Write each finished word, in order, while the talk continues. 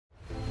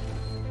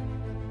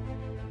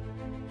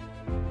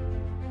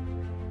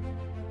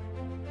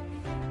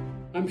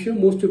I'm sure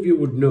most of you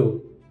would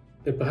know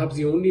that perhaps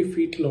the only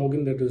fetal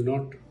organ that is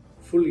not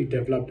fully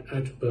developed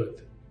at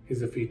birth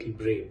is the fetal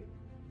brain.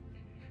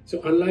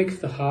 So unlike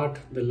the heart,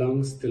 the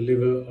lungs, the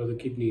liver or the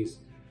kidneys,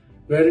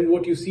 wherein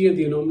what you see at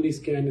the anomaly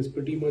scan is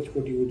pretty much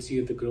what you would see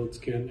at the growth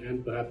scan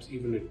and perhaps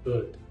even at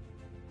birth,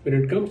 when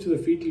it comes to the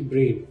fetal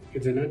brain,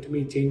 its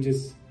anatomy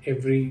changes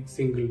every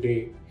single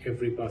day,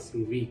 every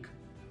passing week.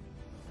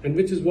 And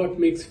which is what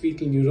makes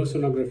fetal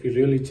neurosonography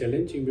really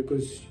challenging,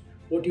 because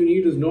what you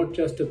need is not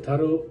just a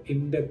thorough,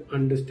 in-depth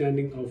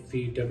understanding of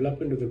the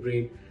development of the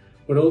brain,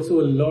 but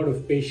also a lot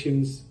of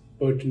patience,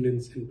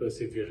 pertinence, and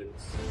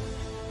perseverance.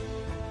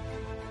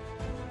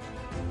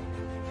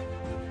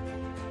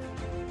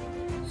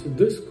 So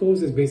this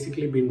course has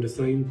basically been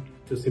designed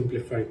to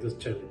simplify this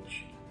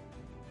challenge.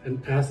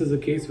 And as is the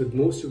case with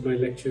most of my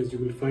lectures, you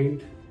will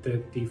find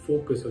that the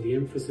focus or the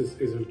emphasis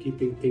is on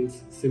keeping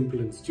things simple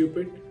and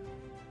stupid.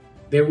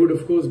 There would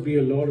of course be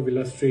a lot of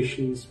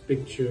illustrations,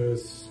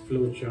 pictures,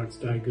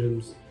 flowcharts,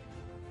 diagrams,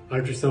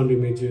 ultrasound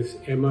images,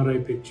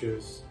 MRI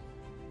pictures,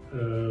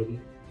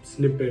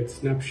 snippets,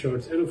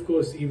 snapshots, and of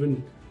course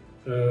even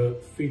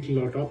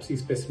fetal autopsy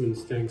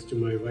specimens, thanks to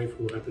my wife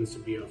who happens to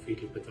be our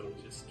fetal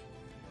pathologist.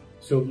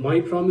 So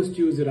my promise to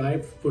you is that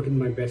I've put in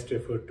my best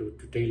effort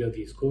to tailor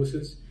these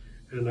courses,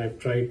 and I've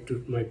tried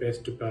my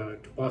best to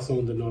pass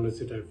on the knowledge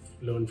that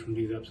I've learned from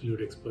these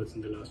absolute experts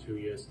in the last few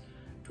years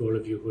to all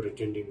of you who are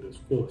attending this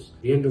course.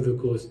 At the end of the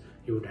course,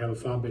 you would have a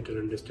far better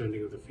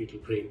understanding of the fetal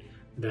brain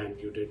than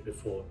you did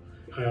before.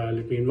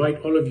 Let me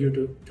invite all of you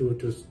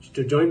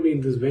to join me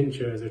in this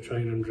venture as I try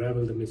and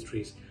unravel the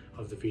mysteries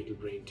of the fetal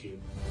brain to you.